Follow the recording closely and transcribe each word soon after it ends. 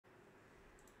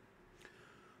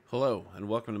Hello and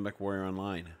welcome to Mechwarrior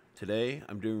Online. Today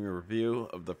I'm doing a review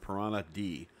of the Piranha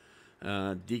D.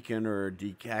 Deacon or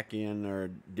Decakian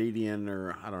or Dadian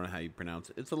or I don't know how you pronounce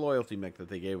it. It's a loyalty mech that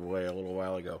they gave away a little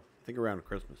while ago. I think around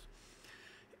Christmas.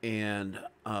 And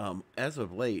as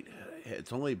of late,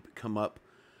 it's only come up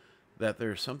that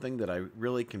there's something that I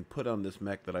really can put on this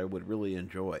mech that I would really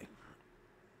enjoy.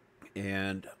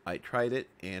 And I tried it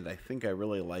and I think I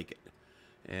really like it.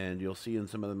 And you'll see in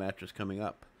some of the matches coming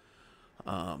up.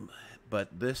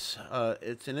 But this,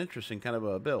 it's an interesting kind of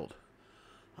a build.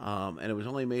 And it was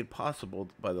only made possible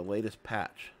by the latest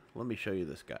patch. Let me show you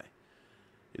this guy.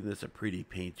 Isn't this a pretty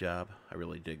paint job? I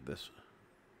really dig this.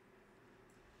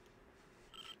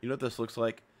 You know what this looks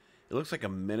like? It looks like a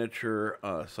miniature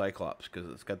Cyclops because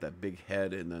it's got that big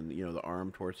head and then, you know, the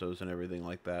arm torsos and everything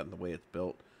like that and the way it's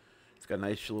built. It's got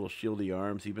nice little shieldy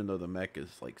arms even though the mech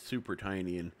is like super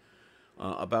tiny and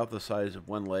about the size of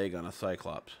one leg on a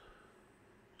Cyclops.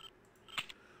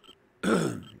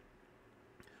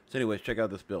 So anyways, check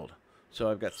out this build. So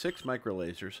I've got 6 micro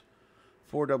lasers,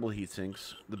 4 double heat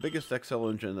sinks, the biggest XL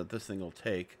engine that this thing will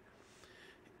take,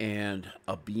 and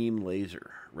a beam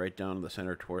laser right down in the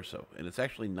center torso. And it's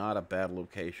actually not a bad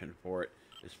location for it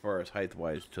as far as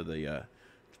height-wise to the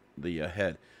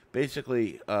head.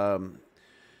 Basically,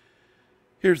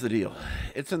 here's the deal.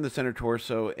 It's in the center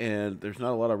torso, and there's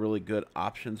not a lot of really good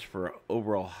options for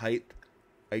overall height.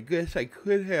 I guess I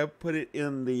could have put it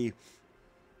in the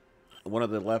one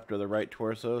of the left or the right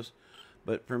torsos,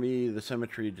 but for me the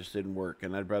symmetry just didn't work,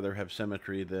 and I'd rather have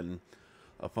symmetry than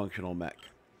a functional mech.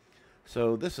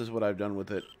 So this is what I've done with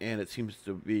it, and it seems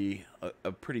to be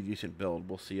a pretty decent build.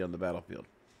 We'll see on the battlefield.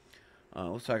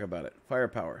 Let's talk about it.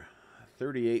 Firepower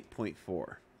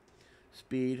 38.4,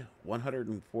 speed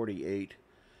 148,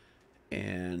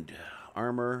 and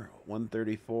armor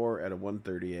 134 out of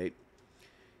 138.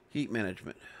 Heat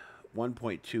management,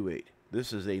 1.28.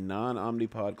 This is a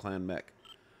non-Omnipod clan mech.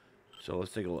 So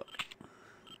let's take a look.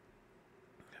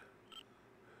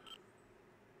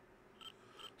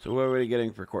 So what are we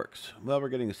getting for quirks? Well, we're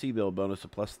getting a C-build bonus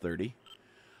of plus 30.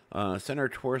 Center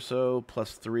torso,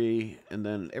 plus 3. And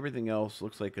then everything else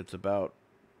looks like it's about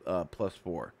plus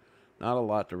 4. Not a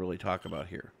lot to really talk about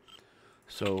here.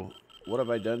 So what have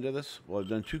I done to this? Well, I've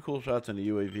done 2 cool shots on the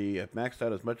UAV. I've maxed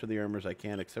out as much of the armor as I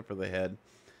can except for the head.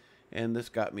 And this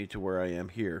got me to where I am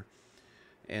here.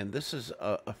 And this is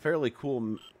a fairly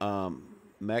cool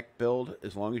mech build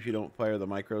as long as you don't fire the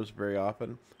micros very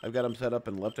often. I've got them set up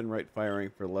in left and right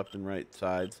firing for left and right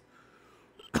sides.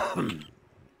 When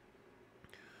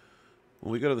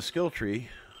we go to the skill tree,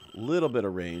 little bit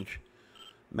of range.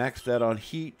 Maxed that on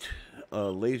heat,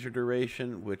 laser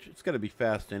duration, which it's got to be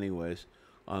fast anyways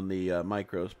on the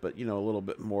micros, but you know, a little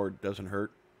bit more doesn't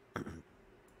hurt.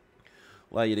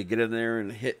 Allow you to get in there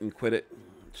and hit and quit it.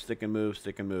 Stick and move,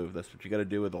 stick and move. That's what you got to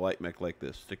do with a light mech like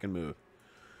this. Stick and move.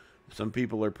 Some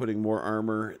people are putting more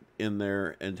armor in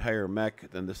their entire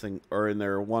mech than this thing, or in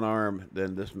their one arm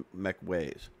than this mech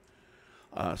weighs.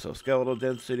 So skeletal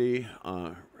density,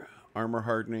 armor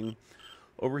hardening,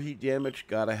 overheat damage,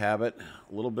 gotta have it.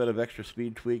 A little bit of extra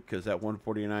speed tweak because that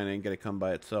 149 ain't gonna come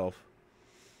by itself.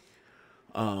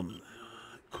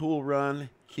 Cool run,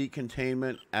 heat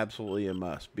containment, absolutely a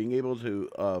must. Being able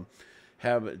to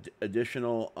have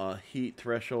additional heat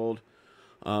threshold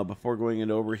before going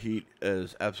into overheat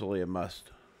is absolutely a must.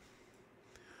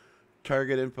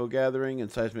 Target info gathering and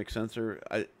seismic sensor.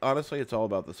 Honestly, it's all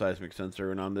about the seismic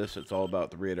sensor, and on this, it's all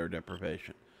about the radar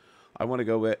deprivation. I want to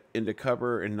go into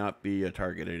cover and not be a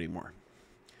target anymore.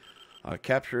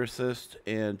 Capture assist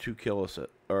and 2 kill assist,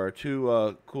 or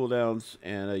 2 cooldowns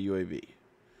and a UAV.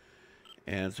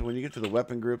 And so when you get to the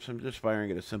weapon groups, I'm just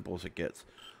firing it as simple as it gets.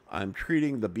 I'm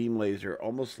treating the beam laser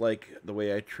almost like the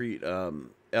way I treat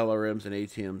LRMs and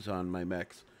ATMs on my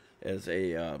mechs as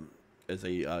a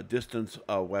distance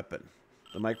weapon.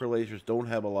 The micro lasers don't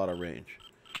have a lot of range.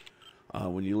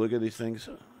 When you look at these things,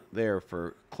 they're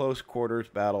for close quarters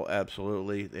battle,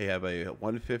 absolutely. They have a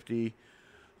 150,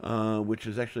 which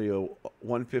is actually a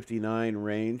 159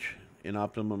 range in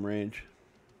optimum range.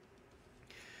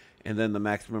 And then the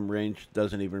maximum range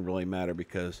doesn't even really matter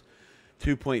because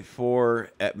 2.4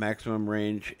 at maximum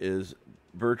range is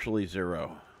virtually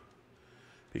 0.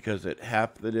 Because at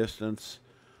half the distance,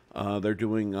 they're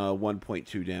doing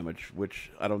 1.2 damage,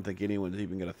 which I don't think anyone's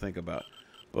even going to think about.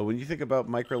 But when you think about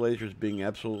micro lasers being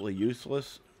absolutely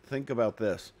useless, think about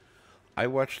this. I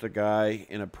watched a guy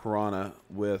in a Piranha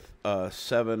with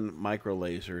 7 micro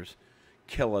lasers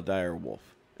kill a direwolf.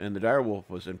 And the direwolf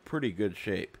was in pretty good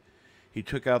shape. He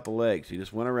took out the legs. He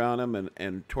just went around him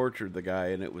and tortured the guy,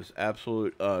 and it was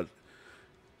absolute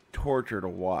torture to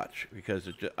watch because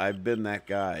I've been that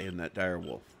guy in that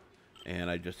direwolf. and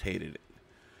I just hated it.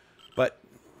 But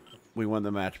we won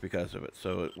the match because of it,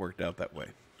 so it worked out that way.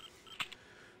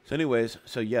 So anyways,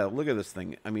 so yeah, look at this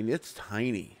thing. I mean, it's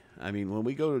tiny. I mean, when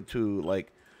we go to,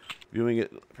 like, viewing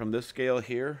it from this scale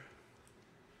here,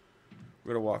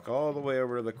 we're going to walk all the way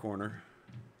over to the corner.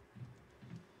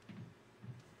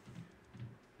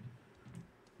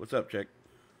 What's up, chick?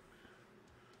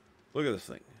 Look at this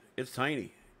thing. It's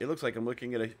tiny. It looks like I'm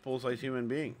looking at a full-size human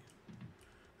being.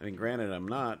 I mean, granted, I'm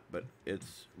not, but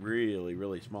it's really,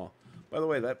 really small. By the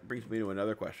way, that brings me to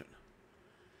another question.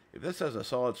 If this has a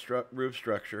solid roof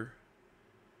structure,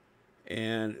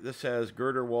 and this has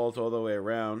girder walls all the way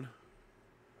around,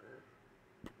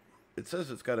 it says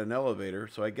it's got an elevator,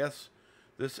 so I guess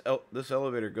this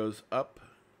elevator goes up,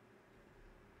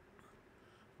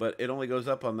 but it only goes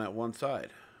up on that one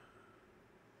side.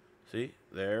 See?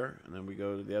 There, and then we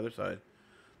go to the other side.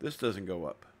 This doesn't go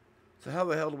up. So how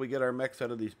the hell do we get our mechs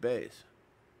out of these bays?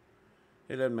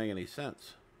 It doesn't make any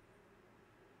sense.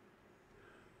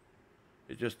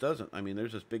 It just doesn't. I mean,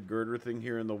 there's this big girder thing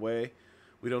here in the way.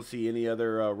 We don't see any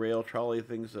other rail trolley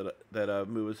things that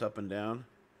move us up and down.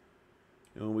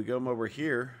 And when we come over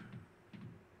here,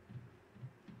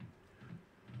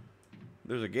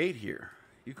 there's a gate here.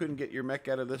 You couldn't get your mech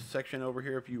out of this section over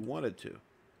here if you wanted to.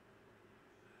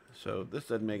 So this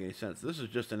doesn't make any sense. This is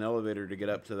just an elevator to get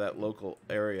up to that local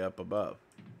area up above.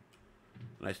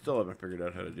 And I still haven't figured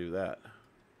out how to do that.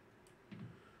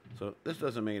 So this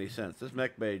doesn't make any sense. This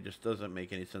mech bay just doesn't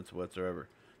make any sense whatsoever.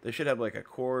 They should have like a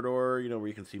corridor, you know, where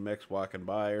you can see mechs walking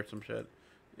by or some shit.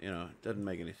 You know, it doesn't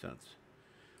make any sense.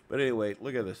 But anyway,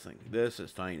 look at this thing. This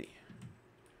is tiny.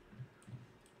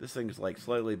 This thing's like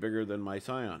slightly bigger than my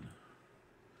Scion.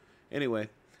 Anyway,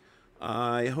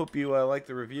 I hope you like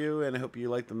the review, and I hope you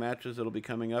like the matches that'll be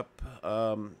coming up.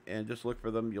 And just look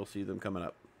for them. You'll see them coming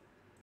up.